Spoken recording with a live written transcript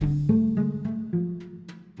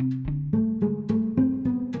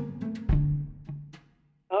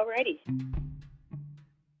Alrighty.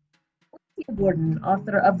 Gordon,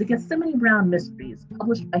 author of The Gethsemane Brown Mysteries,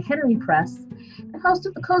 published by Henry Press, and host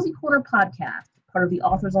of the Cozy Corner podcast, part of the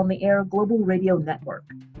Authors on the Air Global Radio Network.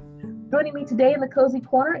 Joining me today in the Cozy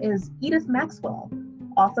Corner is Edith Maxwell,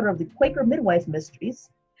 author of The Quaker Midwife Mysteries,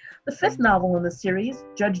 the fifth novel in the series,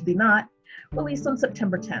 Judge Thee Not, released on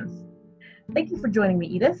September 10th. Thank you for joining me,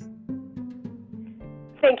 Edith.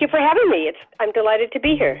 Thank you for having me. I'm delighted to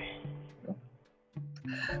be here.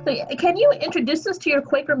 So, can you introduce us to your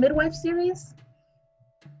Quaker Midwife series?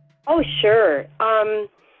 Oh, sure.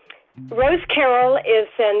 Rose Carroll is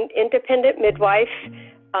an independent midwife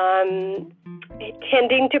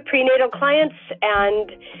tending to prenatal clients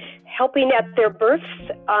and helping at their births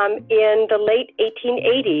in the late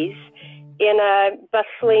 1880s in a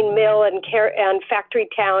bustling mill and factory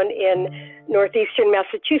town in northeastern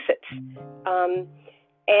Massachusetts.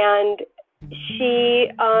 And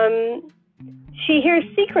she hears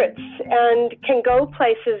secrets and can go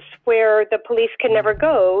places where the police can never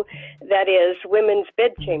go, that is, women's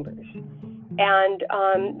bedchambers. And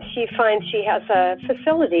she finds she has a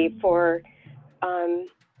facility for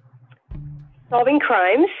solving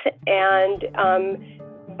crimes. And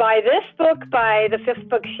by the fifth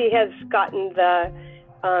book, she has gotten the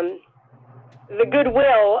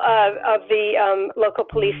goodwill of the local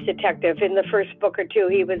police detective. In the first book or two,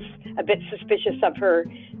 he was a bit suspicious of her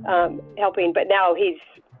helping, but now he's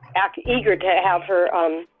eager to have her,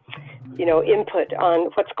 input on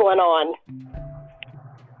what's going on.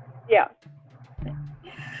 Yeah.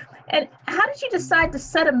 And how did you decide to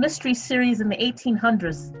set a mystery series in the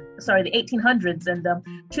 1800s, and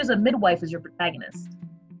choose a midwife as your protagonist?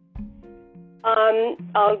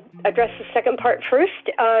 I'll address the second part first.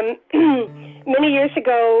 Many years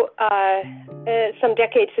ago, some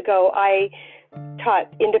decades ago, I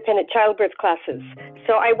taught independent childbirth classes.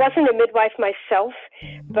 So I wasn't a midwife myself,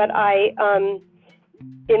 but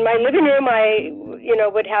in my living room, I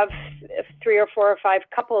would have 3 or 4 or 5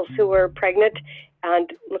 couples who were pregnant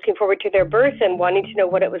and looking forward to their birth and wanting to know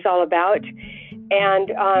what it was all about.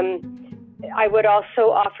 And I would also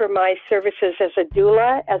offer my services as a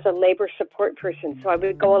doula, as a labor support person. So I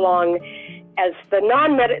would go along as the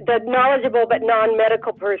knowledgeable but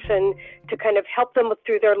non-medical person to kind of help them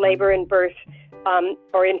through their labor and birth,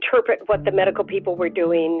 or interpret what the medical people were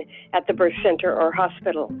doing at the birth center or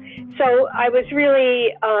hospital. So I was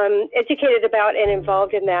really educated about and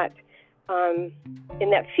involved in that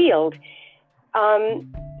field.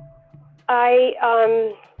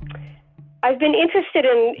 I've been interested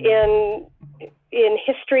in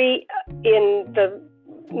history in the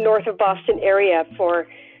north of Boston area for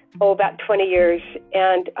about 20 years,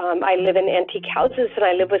 and I live in antique houses, and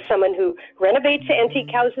I live with someone who renovates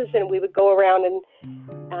antique houses, and we would go around and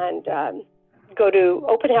go to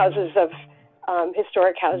open houses of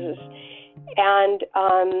historic houses. And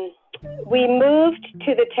we moved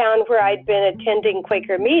to the town where I'd been attending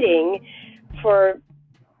Quaker meeting for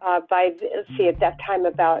at that time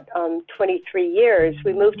about 23 years.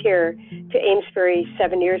 We moved here to Amesbury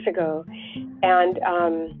 7 years ago, and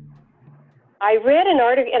I read an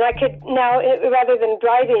article, and I could now, rather than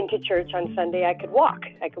driving to church on Sunday, I could walk.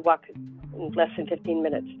 I could walk in less than 15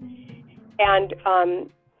 minutes. And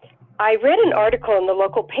I read an article in the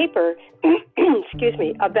local paper, excuse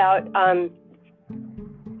me, about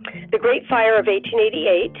the Great Fire of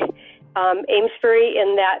 1888. Amesbury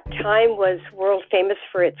in that time was world famous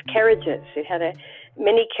for its carriages. It had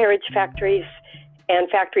many carriage factories and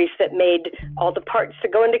factories that made all the parts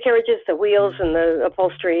that go into carriages, the wheels and the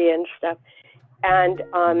upholstery and stuff. And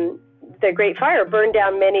the Great Fire burned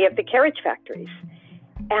down many of the carriage factories.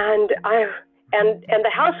 And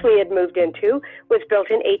the house we had moved into was built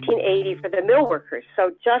in 1880 for the mill workers.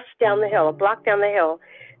 So just down the hill, a block down the hill,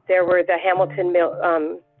 there were the Hamilton mill,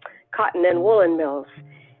 cotton and woolen mills.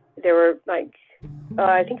 There were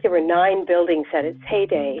I think there were 9 buildings at its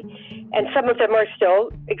heyday, and some of them are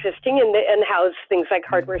still existing and house things like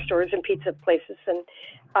hardware stores and pizza places. And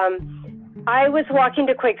I was walking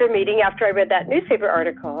to Quaker meeting after I read that newspaper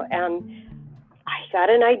article, and I got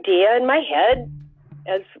an idea in my head,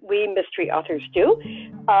 as we mystery authors do,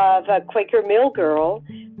 of a Quaker mill girl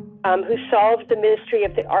who solved the mystery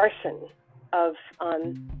of the arson of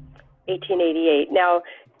 1888. Now,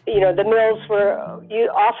 the mills were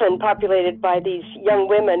often populated by these young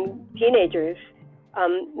women, teenagers,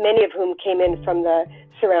 many of whom came in from the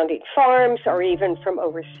surrounding farms or even from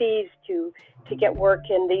overseas to get work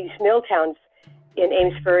in these mill towns in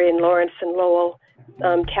Amesbury and Lawrence and Lowell,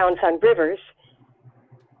 towns on rivers.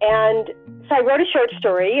 And so I wrote a short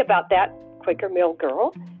story about that Quaker mill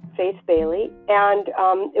girl, Faith Bailey, and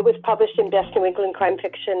it was published in Best New England Crime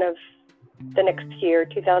Fiction of the next year,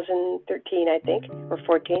 2013, I think, or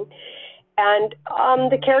 14. And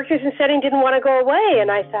the characters and setting didn't want to go away. And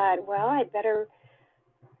I thought, well, I'd better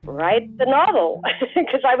write the novel,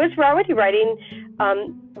 because I was already writing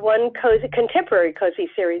one contemporary cozy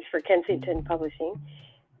series for Kensington Publishing,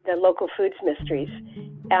 the local foods mysteries.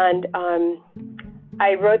 And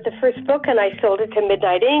I wrote the first book, and I sold it to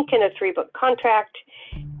Midnight Ink in a 3-book contract.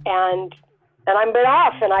 And I'm been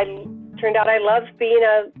off, and I turned out I loved being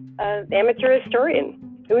a amateur historian.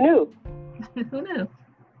 Who knew? Who knew?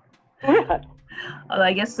 Yeah. Well,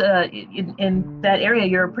 I guess in that area,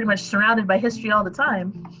 you're pretty much surrounded by history all the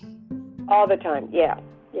time. All the time, yeah.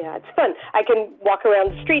 Yeah, it's fun. I can walk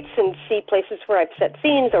around the streets and see places where I've set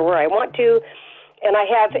scenes or where I want to. And I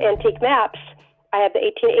have antique maps. I have the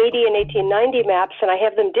 1880 and 1890 maps, and I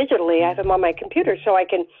have them digitally. I have them on my computer, so I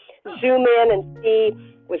can zoom in and see,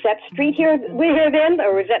 was that street here then,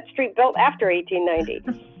 or was that street built after 1890?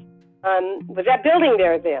 Was that building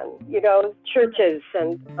there then? You know, churches,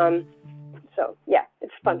 and so yeah,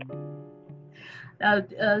 it's fun.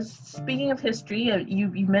 Speaking of history,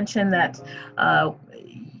 you mentioned that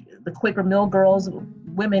the Quaker Mill girls,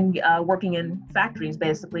 women working in factories,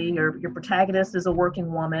 basically. Your protagonist is a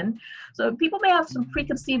working woman. So people may have some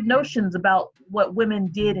preconceived notions about what women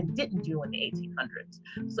did and didn't do in the 1800s.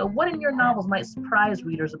 So what in your novels might surprise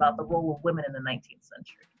readers about the role of women in the 19th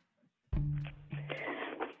century?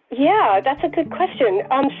 Yeah, that's a good question.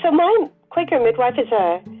 So my Quaker midwife is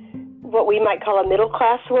what we might call a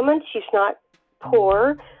middle-class woman. She's not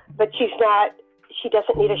poor, but she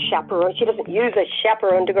doesn't need a chaperone. She doesn't use a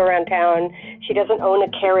chaperone to go around town. She doesn't own a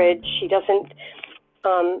carriage. She doesn't,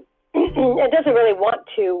 and doesn't really want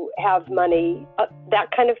to have money,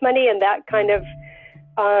 that kind of money and that kind of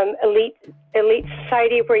elite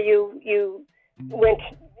society where you went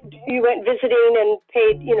visiting and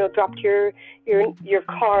paid, dropped your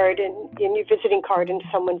card and your visiting card in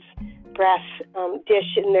someone's brass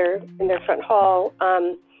dish in their front hall.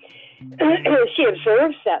 She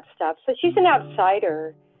observes that stuff, so she's an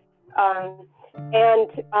outsider. And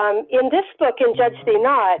in this book, in Judge Thee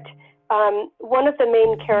Not, one of the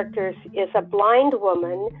main characters is a blind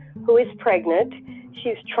woman who is pregnant.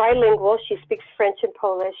 She's trilingual. She speaks French and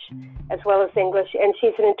Polish as well as English, and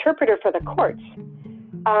she's an interpreter for the courts.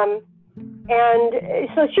 And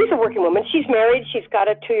so she's a working woman. She's married. She's got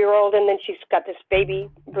a 2-year-old, and then she's got this baby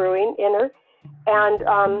brewing in her. And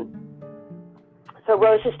so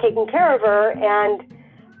Rose is taking care of her, and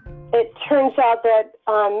it turns out that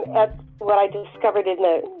at what I discovered in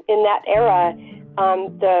that era,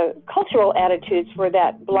 the cultural attitudes were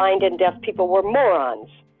that blind and deaf people were morons.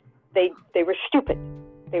 They were stupid.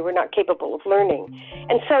 They were not capable of learning.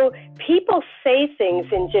 And so people say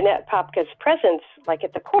things in Jeanette Popka's presence, like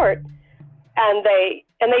at the court, and they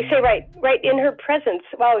say right in her presence,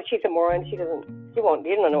 well, she's a moron. You don't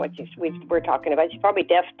know what we're talking about. She's probably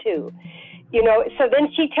deaf too. So then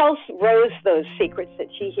she tells Rose those secrets that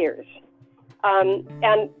she hears.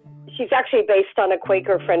 And she's actually based on a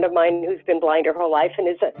Quaker friend of mine who's been blind her whole life and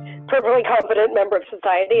is a perfectly competent member of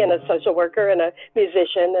society and a social worker and a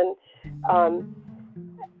musician. And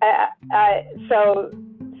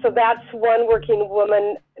so that's one working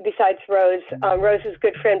woman besides Rose. Rose's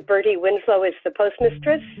good friend Bertie Winslow is the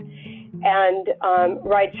postmistress and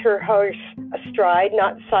rides her horse astride,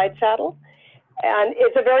 not side saddle. And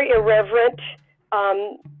is a very irreverent,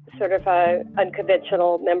 sort of a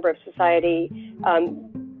unconventional member of society.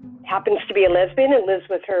 Happens to be a lesbian and lives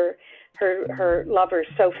with her lover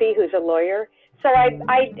Sophie, who's a lawyer. So I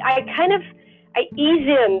ease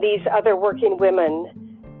in these other working women.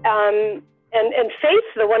 And Faith,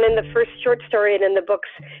 the one in the first short story and in the books,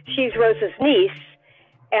 she's Rose's niece,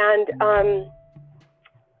 and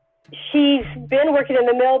she's been working in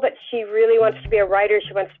the mill, but she really wants to be a writer.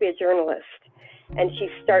 She wants to be a journalist. And she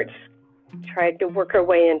tried to work her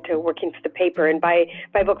way into working for the paper. And by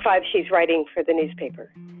book 5, she's writing for the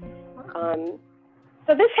newspaper. So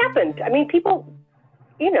this happened. I mean, people,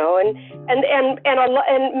 and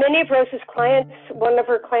many of Rose's clients, one of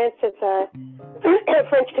her clients is a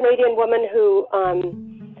French-Canadian woman who I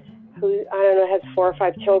don't know, has 4 or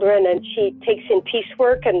 5 children, and she takes in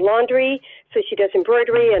piecework and laundry. So she does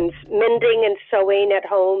embroidery and mending and sewing at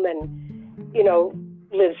home and,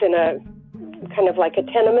 lives in a kind of like a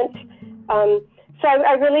tenement. So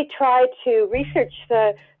I really try to research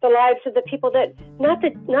the lives of the people that, not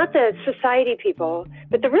the society people,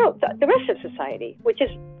 but the rest of society, which is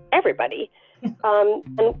everybody, and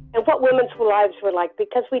what women's lives were like,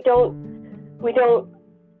 because we don't,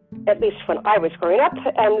 at least when I was growing up,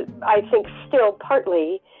 and I think still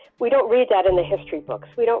partly, we don't read that in the history books.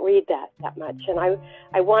 We don't read that much, and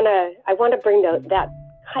I want to bring that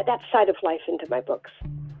that side of life into my books.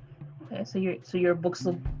 Okay, so your books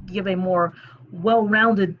will give a more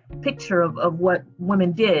well-rounded picture of what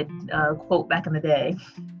women did, quote, back in the day.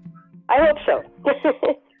 I hope so.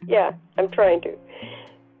 Yeah, I'm trying to.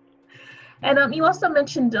 And you also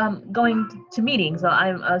mentioned going to meetings.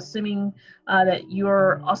 I'm assuming that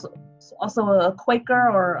you're also a Quaker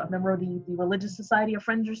or a member of the Religious Society of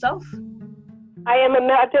Friends yourself?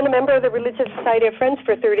 I've been a member of the Religious Society of Friends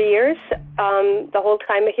for 30 years, the whole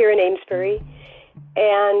time here in Amesbury.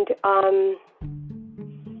 And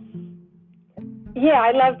yeah,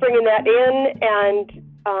 I love bringing that in, and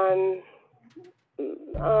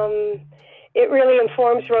it really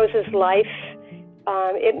informs Rose's life.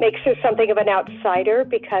 It makes her something of an outsider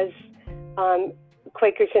because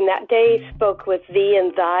Quakers in that day spoke with thee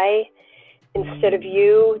and thy instead of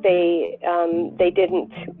you. They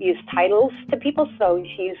didn't use titles to people, so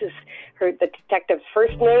she uses the detective's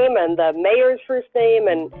first name and the mayor's first name,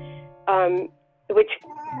 and which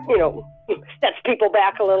sets people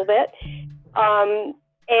back a little bit. And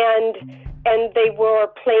they wore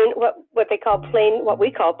plain, what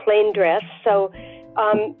we call plain dress. So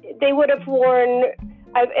they would have worn,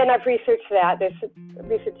 I've researched that. There's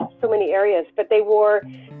researched so many areas, but they wore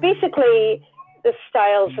basically the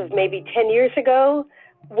styles of maybe 10 years ago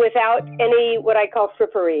without any what I call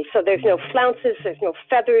frippery. So there's no flounces, there's no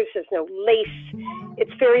feathers, there's no lace.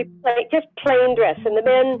 It's very plain, just plain dress. And the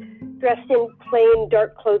men dressed in plain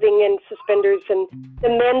dark clothing and suspenders, and the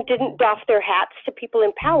men didn't doff their hats to people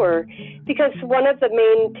in power, because one of the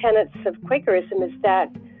main tenets of Quakerism is that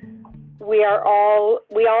we all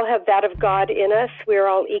have that of God in us. We are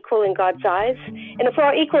all equal in God's eyes. And if we're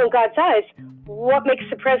all equal in God's eyes, what makes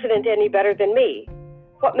the president any better than me?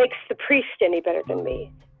 What makes the priest any better than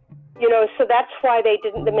me? So that's why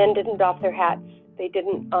the men didn't doff their hats. They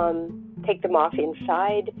didn't take them off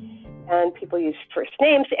inside, and people used first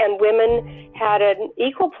names, and women had an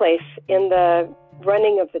equal place in the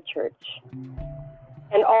running of the church,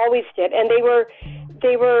 and always did. And they were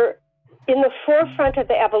in the forefront of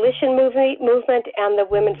the abolition movement and the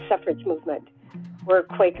women's suffrage movement were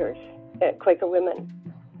Quakers, Quaker women.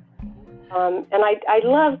 And I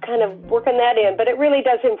love kind of working that in, but it really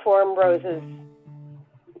does inform Rose's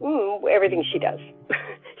everything she does.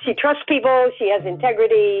 She trusts people, she has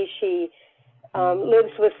integrity, she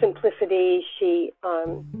lives with simplicity, she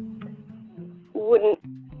wouldn't,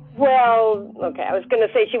 I was going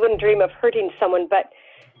to say she wouldn't dream of hurting someone, but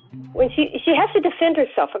when she has to defend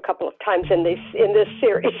herself a couple of times in this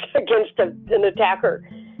series against an attacker,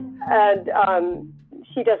 and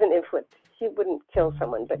she doesn't inflict. She wouldn't kill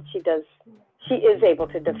someone, but she is able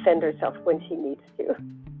to defend herself when she needs to,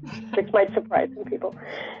 which might surprise some people.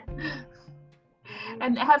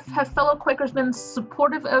 And have fellow Quakers been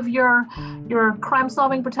supportive of your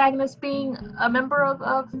crime-solving protagonist being a member of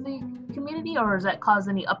the community, or has that caused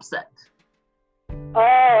any upset?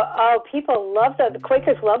 Oh, people love the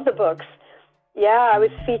Quakers love the books. Yeah, I was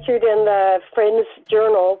featured in the Friends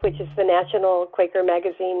Journal, which is the national Quaker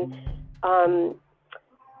magazine,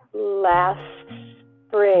 last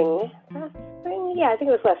spring. Yeah, I think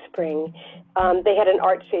it was last spring. They had an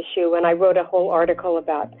arts issue, and I wrote a whole article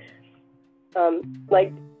about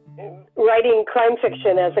writing crime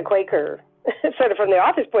fiction as a Quaker, sort of from the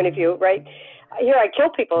author's point of view, right? Here I kill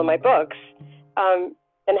people in my books.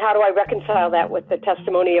 And how do I reconcile that with the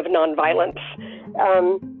testimony of nonviolence?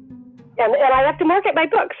 And I have to market my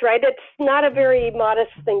books, right? It's not a very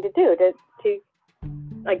modest thing to do to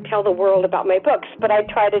tell the world about my books, but I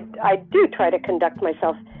do try to conduct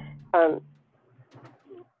myself,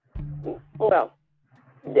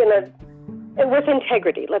 with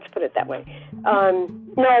integrity. Let's put it that way.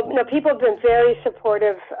 No, people have been very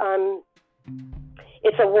supportive.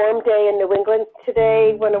 It's a warm day in New England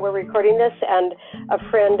today when we're recording this, and a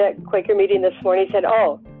friend at Quaker Meeting this morning said,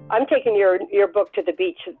 "Oh, I'm taking your book to the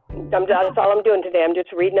beach. That's all I'm doing today. I'm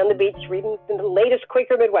just reading on the beach, reading the latest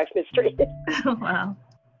Quaker midwife mystery." Wow.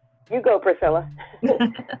 You go, Priscilla.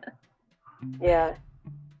 Yeah.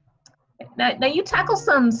 Now you tackle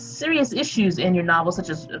some serious issues in your novel, such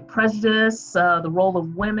as prejudice, the role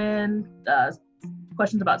of women,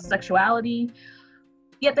 questions about sexuality.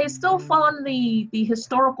 Yet they still fall under the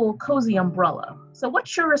historical cozy umbrella. So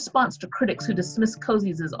what's your response to critics who dismiss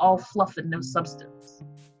cozies as all fluff and no substance?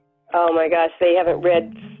 Oh my gosh, they haven't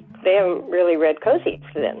really read cozies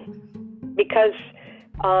then. Because,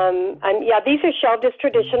 these are shelved as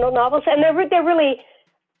traditional novels, and they're really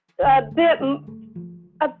a bit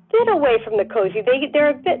away from the cozy. They're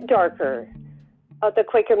a bit darker, the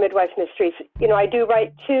Quaker Midwife Mysteries. I do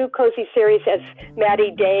write 2 cozy series as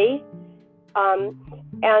Maddie Day,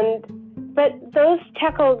 but those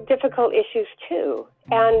tackle difficult issues too.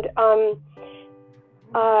 And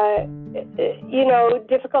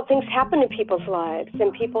difficult things happen in people's lives,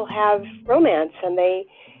 and people have romance, and they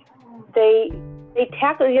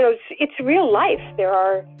tackle. It's real life. There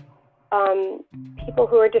are people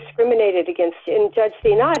who are discriminated against. In Judge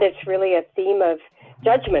Thee Not, it's really a theme of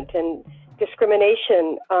judgment and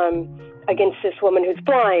discrimination against this woman who's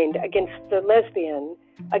blind, against the lesbian,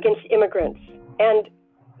 against immigrants. And,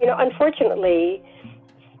 unfortunately,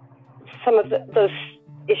 some of those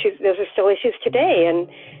issues, those are still issues today. And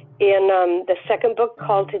in the second book,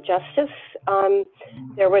 Called to Justice,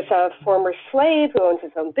 there was a former slave who owns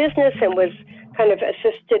his own business and was kind of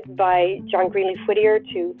assisted by John Greenleaf Whittier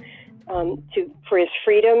for his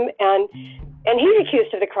freedom. And he's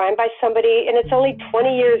accused of the crime by somebody, and it's only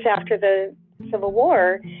 20 years after the Civil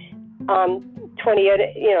War,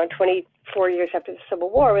 24 years after the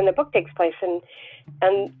Civil War when the book takes place. And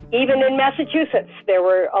even in Massachusetts, there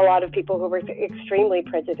were a lot of people who were extremely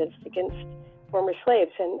prejudiced against former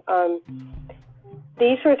slaves. And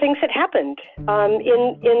these were things that happened.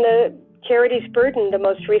 In the Charity's Burden, the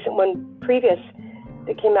most recent one previous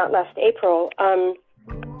that came out last April,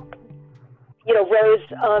 Rose,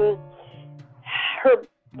 her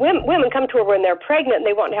women come to her when they're pregnant and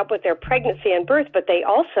they want help with their pregnancy and birth, but they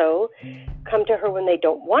also come to her when they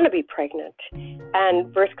don't want to be pregnant.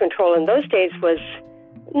 And birth control in those days was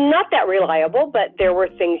not that reliable, but there were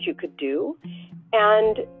things you could do.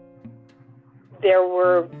 And there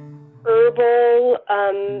were herbal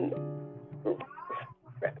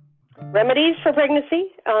remedies for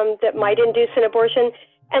pregnancy that might induce an abortion.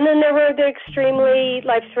 And then there were the extremely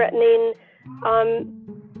life-threatening,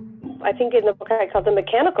 I think in the book I called them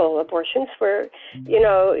mechanical abortions, where,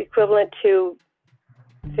 equivalent to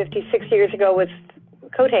 50, 60 years ago with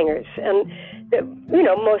coat hangers. And,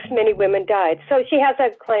 many women died. So she has a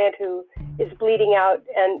client who is bleeding out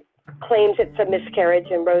and claims it's a miscarriage,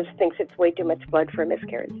 and Rose thinks it's way too much blood for a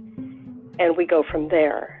miscarriage. And we go from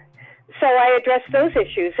there. So I address those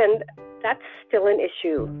issues, and that's still an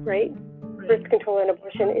issue, right? Birth control and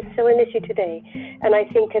abortion is still an issue today. And I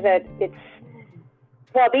think that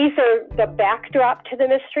while these are the backdrop to the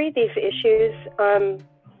mystery, these issues,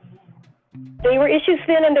 they were issues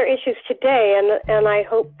then and they're issues today, and I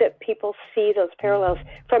hope that people see those parallels.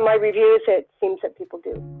 From my reviews, it seems that people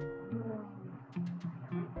do.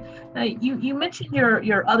 You mentioned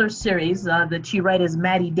your other series that you write as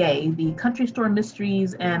Maddie Day, the Country Store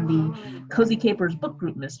Mysteries and the Cozy Capers Book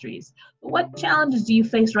Group Mysteries. What challenges do you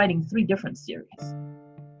face writing 3 different series?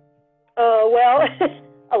 Well,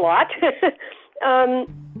 a lot.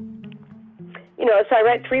 So I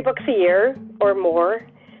write 3 books a year or more.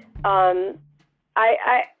 I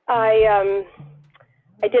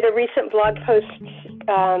did a recent blog post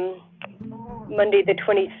Monday the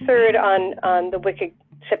 23rd on the Wicked,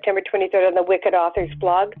 September 23rd on the Wicked Authors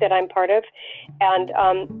blog that I'm part of, and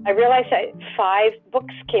I realized that 5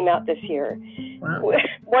 books came out this year. Wow.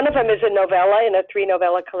 One of them is a novella in a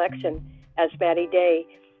 3-novella collection as Maddie Day,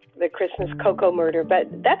 the Christmas Cocoa Murder, but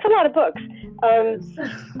that's a lot of books.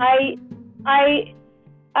 I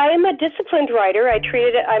am a disciplined writer. I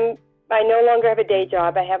no longer have a day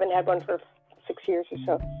job. I haven't had one for 6 years or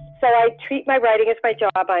so. So I treat my writing as my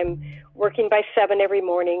job. I'm working by 7 every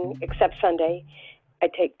morning, except Sunday. I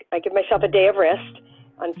give myself a day of rest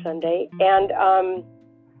on Sunday, and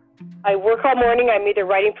I work all morning. I'm either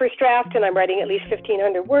writing first draft, and I'm writing at least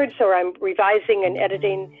 1,500 words, or I'm revising and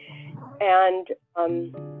editing, and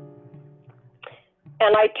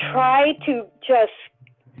I try to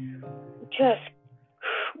just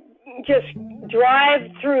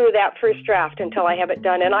drive through that first draft until I have it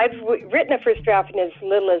done. And I've written a first draft in as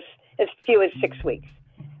few as 6 weeks.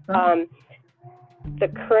 The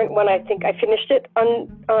current one, I think I finished it on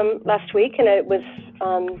last week, and it was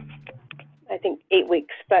I think 8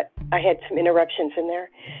 weeks, but I had some interruptions in there.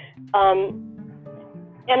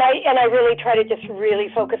 And I really try to just really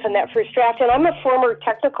focus on that first draft. And I'm a former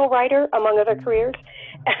technical writer, among other careers,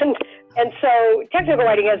 and so technical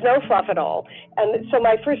writing has no fluff at all. And so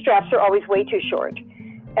my first drafts are always way too short.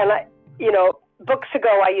 And books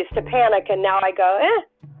ago I used to panic, and now I go,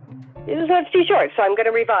 it's too short, so I'm going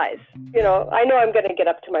to revise. I know I'm going to get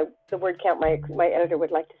up to the word count my editor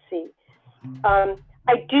would like to see.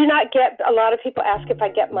 I do not get, a lot of people ask if I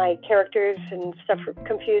get my characters and stuff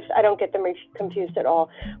confused. I don't get them confused at all.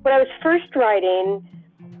 When I was first writing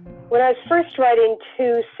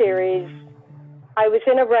 2 series, I was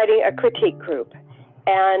in a critique group,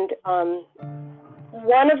 and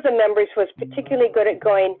one of the members was particularly good at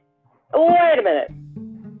going, wait a minute,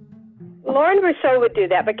 Lauren Rousseau would do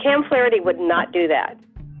that, but Cam Flaherty would not do that.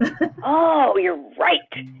 Oh, you're right.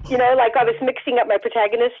 Like I was mixing up my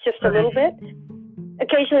protagonists just a little bit.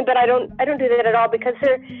 occasionally, but I don't do that at all because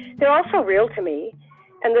they're also real to me,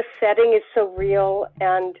 and the setting is so real.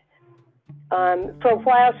 And for a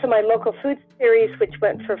while, so my local food series, which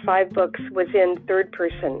went for 5 books, was in third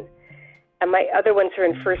person, and my other ones are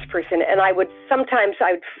in first person. And I would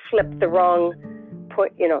flip the wrong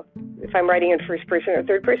point, if I'm writing in first person or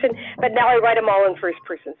third person. But now I write them all in first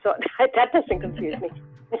person, so that doesn't confuse me.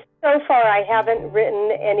 So far, I haven't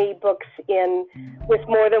written any books with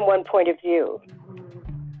more than one point of view.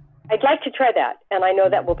 I'd like to try that, and I know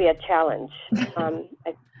that will be a challenge.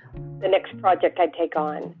 The next project I take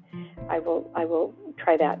on, I will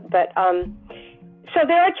try that. But so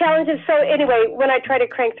there are challenges. So anyway, when I try to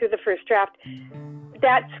crank through the first draft,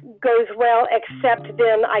 that goes well, except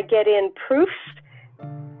then I get in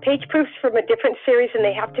page proofs from a different series, and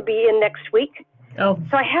they have to be in next week. Oh.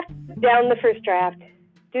 So I have to put down the first draft,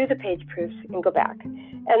 do the page proofs, and go back.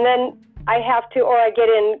 And then I have to, or I get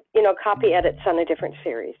in, copy edits on a different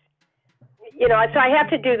series. So I have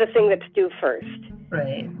to do the thing that's due first.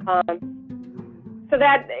 Right. So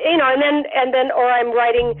that, and then, or I'm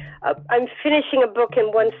finishing a book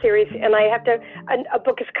in one series, and a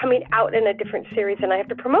book is coming out in a different series, and I have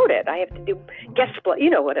to promote it. I have to do guest blog,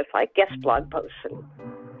 what it's like, guest blog posts and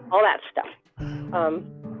all that stuff.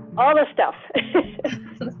 All the stuff.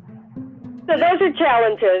 So those are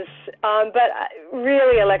challenges. But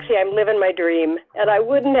really, Alexi, I'm living my dream, and I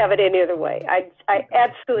wouldn't have it any other way. I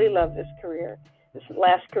absolutely love this career, this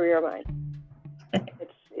last career of mine.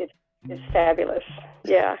 It's fabulous.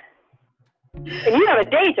 Yeah. And you have a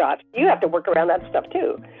day job. You have to work around that stuff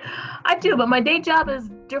too. I do, but my day job is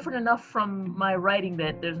different enough from my writing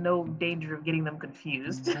that there's no danger of getting them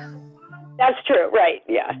confused. That's true, right?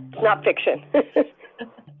 Yeah, it's not fiction.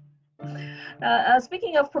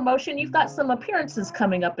 Speaking of promotion, you've got some appearances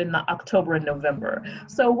coming up in October and November.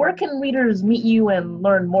 So where can readers meet you and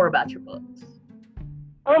learn more about your books?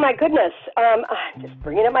 Oh my goodness. I'm just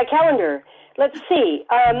bringing up my calendar. Let's see.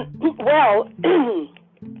 Well,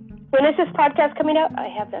 when is this podcast coming out? I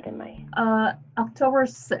have that in my... October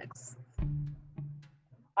 6th.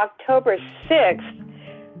 October 6th.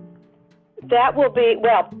 That will be...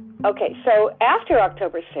 Well, okay. So after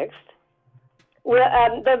October 6th,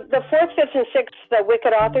 the 4th, 5th, and 6th, the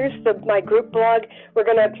Wicked Authors, my group blog, we're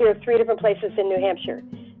going to appear 3 different places in New Hampshire.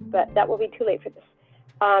 But that will be too late for this.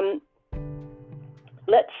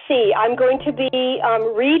 Let's see. I'm going to be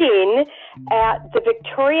reading at the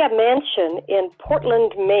Victoria Mansion in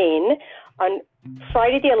Portland, Maine on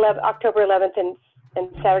Friday, October 11th and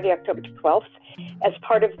Saturday, October 12th as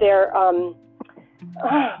part of their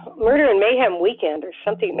Murder and Mayhem weekend or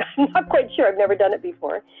something. I'm not quite sure. I've never done it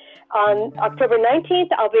before. On October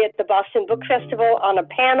 19th, I'll be at the Boston Book Festival on a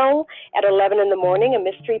panel at 11 in the morning, a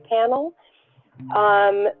mystery panel.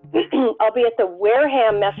 I'll be at the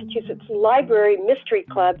Wareham, Massachusetts Library Mystery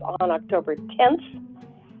Club on October 10th.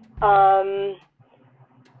 I'm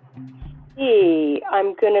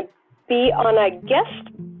going to be on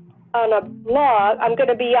a blog. I'm going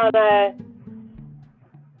to be on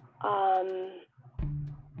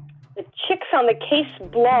the Chicks on the Case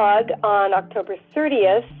blog on October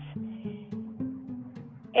 30th.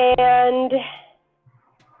 And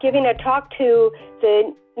giving a talk to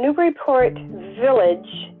the Newburyport Village,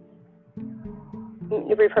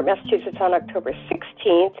 Newburyport, Massachusetts on October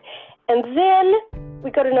 16th. And then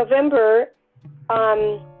we go to November,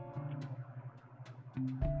 and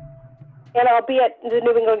I'll be at the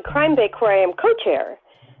New England Crime Bake where I am co-chair,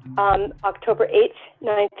 October 8th,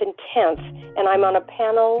 9th, and 10th. And I'm on a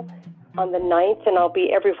panel on the 9th, and I'll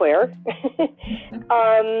be everywhere.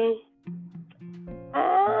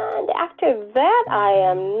 And after that, I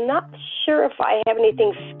am not sure if I have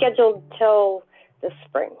anything scheduled till the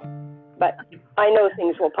spring, but I know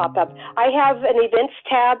things will pop up. I have an events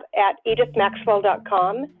tab at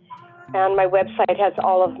edithmaxwell.com, and my website has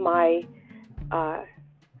all my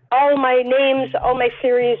names, all my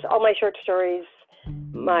series, all my short stories,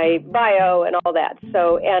 my bio, and all that.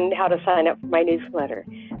 So, and how to sign up for my newsletter.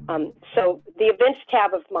 So the events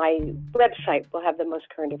tab of my website will have the most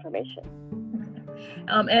current information.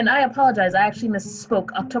 And I apologize, I actually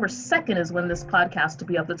misspoke. October 2nd is when this podcast will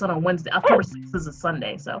be up. It's on a Wednesday. October 6th is a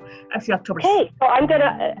Sunday, so actually October 6th. Okay, so I'm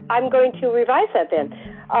going to revise that then.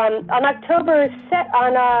 On October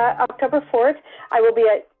 4th, I will be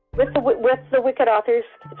with the Wicked Authors.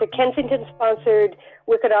 It's a Kensington-sponsored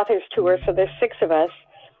Wicked Authors tour, so there's 6 of us.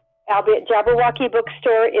 I'll be at Jabberwocky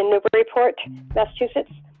Bookstore in Newburyport,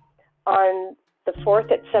 Massachusetts, on the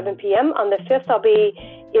 4th at 7 p.m. On the 5th, I'll be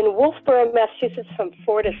in Wolfboro, Massachusetts from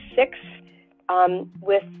 4 to 6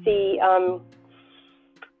 with the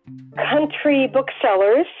country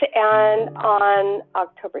booksellers, and on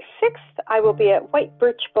October 6th, I will be at White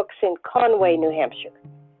Birch Books in Conway, New Hampshire.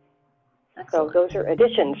 Excellent. So those are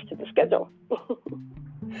additions to the schedule.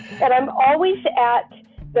 And I'm always at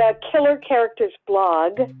the Killer Characters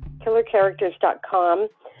blog, killercharacters.com,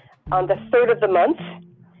 on the 3rd of the month.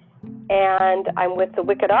 And I'm with the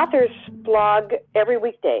Wicked Authors blog every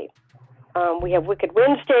weekday. We have Wicked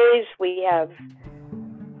Wednesdays, we have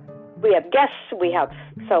guests,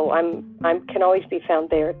 so I can always be found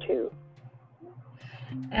there too.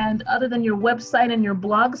 And other than your website and your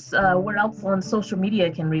blogs, where else on social media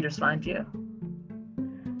can readers find you?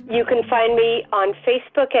 You can find me on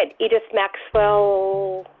Facebook at Edith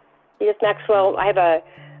Maxwell. Edith Maxwell. I have a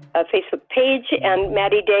Facebook page, and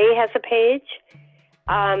Maddie Day has a page.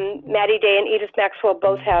 Maddie Day and Edith Maxwell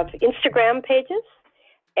both have Instagram pages,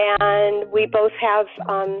 and we both have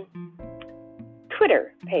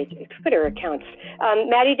Twitter accounts.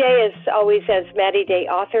 Maddie Day is always as Maddie Day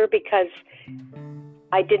Author because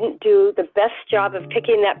I didn't do the best job of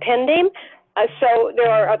picking that pen name. So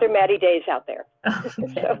there are other Maddie Days out there. Okay.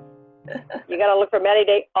 So you got to look for Maddie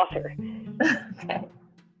Day Author. Okay.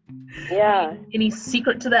 Yeah. Any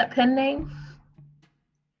secret to that pen name?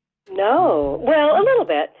 No. Well, a little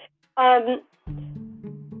bit. I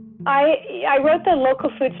wrote the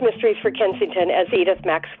Local Foods Mysteries for Kensington as Edith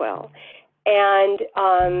Maxwell. And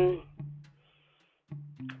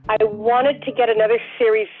I wanted to get another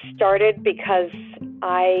series started because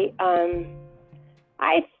I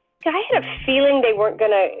had a feeling they weren't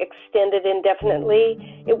going to extend it indefinitely.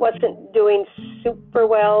 It wasn't doing super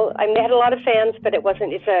well. I mean, they had a lot of fans, but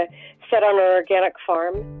it's set on an organic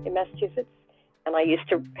farm in Massachusetts. And I used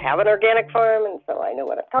to have an organic farm, and so I know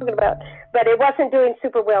what I'm talking about. But it wasn't doing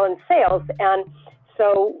super well in sales. And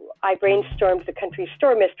so I brainstormed the Country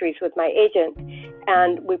Store Mysteries with my agent,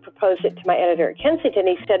 and we proposed it to my editor at Kensington.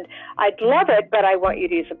 He said, I'd love it, but I want you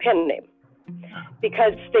to use a pen name.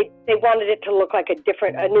 Because they wanted it to look like a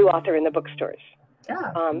new author in the bookstores,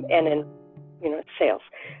 and in sales.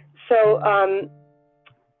 So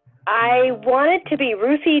I wanted to be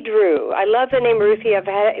Ruthie Drew. I love the name Ruthie. If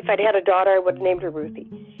I'd had a daughter, I would have named her Ruthie,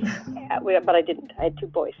 but I didn't. I had two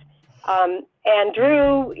boys, and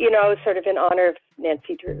Drew, sort of in honor of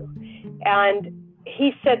Nancy Drew. And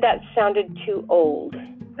he said that sounded too old.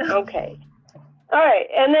 Okay. All right,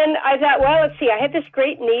 and then I thought, well, let's see. I had this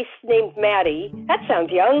great niece named Maddie. That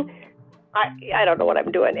sounds young. I don't know what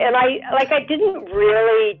I'm doing. And I didn't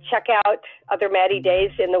really check out other Maddie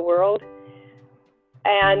Days in the world.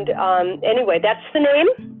 And anyway, that's the name.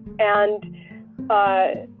 And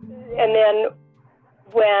then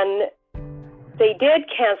when they did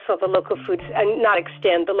cancel the Local Foods, and not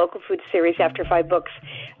extend the Local Foods series after 5 books,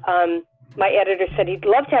 my editor said he'd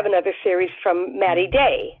love to have another series from Maddie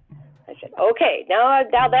Day. I said, okay, now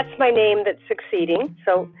that's my name that's succeeding.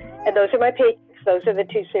 So, and those are my pages. Those are the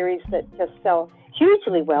 2 series that just sell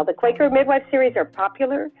hugely well. The Quaker Midwife series are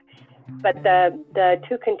popular, but the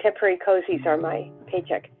 2 contemporary cozies are my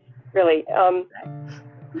paycheck, really. Okay,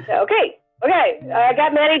 I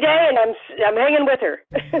got Maddie Day, and I'm hanging with her.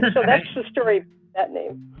 So that's the story of that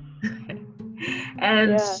name.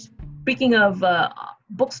 And speaking of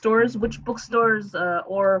bookstores, which bookstores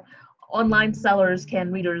or online sellers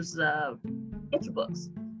can readers get your books?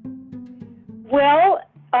 Well,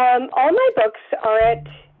 all my books are at.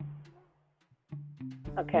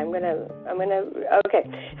 Okay, Okay,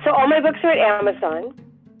 so all my books are at Amazon.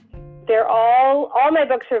 They're all my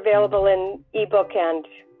books are available in ebook and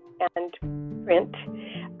print.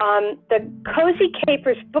 The Cozy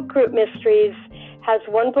Capers Book Group Mysteries has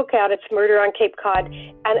 1 book out. It's Murder on Cape Cod,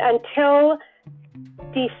 and until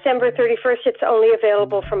December 31st, it's only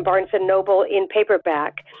available from Barnes & Noble in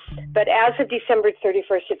paperback. But as of December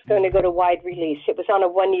 31st, it's going to go to wide release. It was on a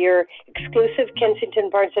 1-year exclusive Kensington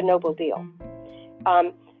Barnes & Noble deal.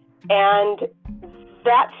 And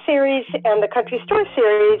that series and the Country Store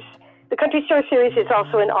series is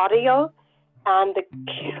also in audio, and the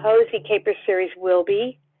Cozy Capers series will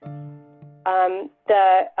be.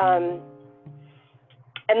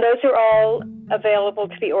 And those are all available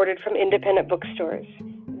to be ordered from independent bookstores.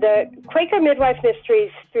 The Quaker Midwife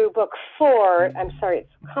Mysteries through book 4, I'm sorry,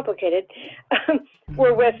 it's complicated,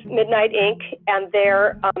 were with Midnight Ink, and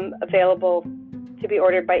they're available to be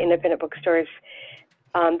ordered by independent bookstores.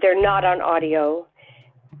 They're not on audio.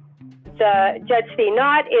 The Judge Thee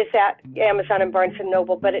Not is at Amazon and Barnes &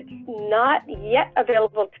 Noble, but it's not yet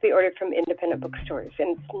available to be ordered from independent bookstores,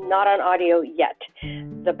 and it's not on audio yet.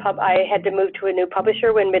 I had to move to a new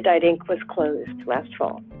publisher when Midnight Ink was closed last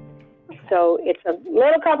fall. So it's a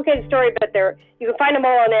little complicated story, but you can find them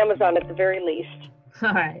all on Amazon at the very least.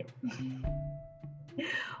 All right.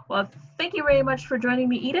 Well, thank you very much for joining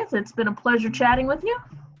me, Edith. It's been a pleasure chatting with you.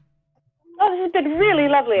 Oh, this has been really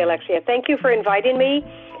lovely, Alexia. Thank you for inviting me,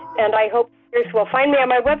 and I hope viewers will find me on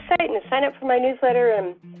my website and sign up for my newsletter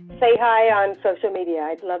and say hi on social media.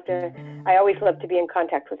 I always love to be in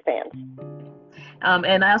contact with fans.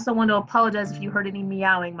 And I also want to apologize if you heard any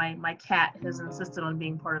meowing. My cat has insisted on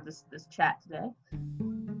being part of this chat today.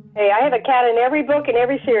 Hey, I have a cat in every book and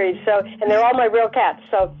every series, and they're all my real cats.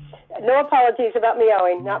 So no apologies about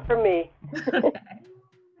meowing, not from me. Okay.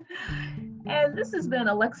 And this has been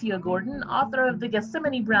Alexia Gordon, author of the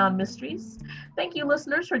Gethsemane Brown Mysteries. Thank you,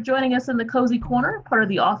 listeners, for joining us in the Cozy Corner, part of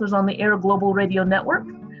the Authors on the Air Global Radio Network.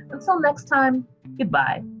 Until next time,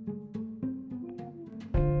 goodbye.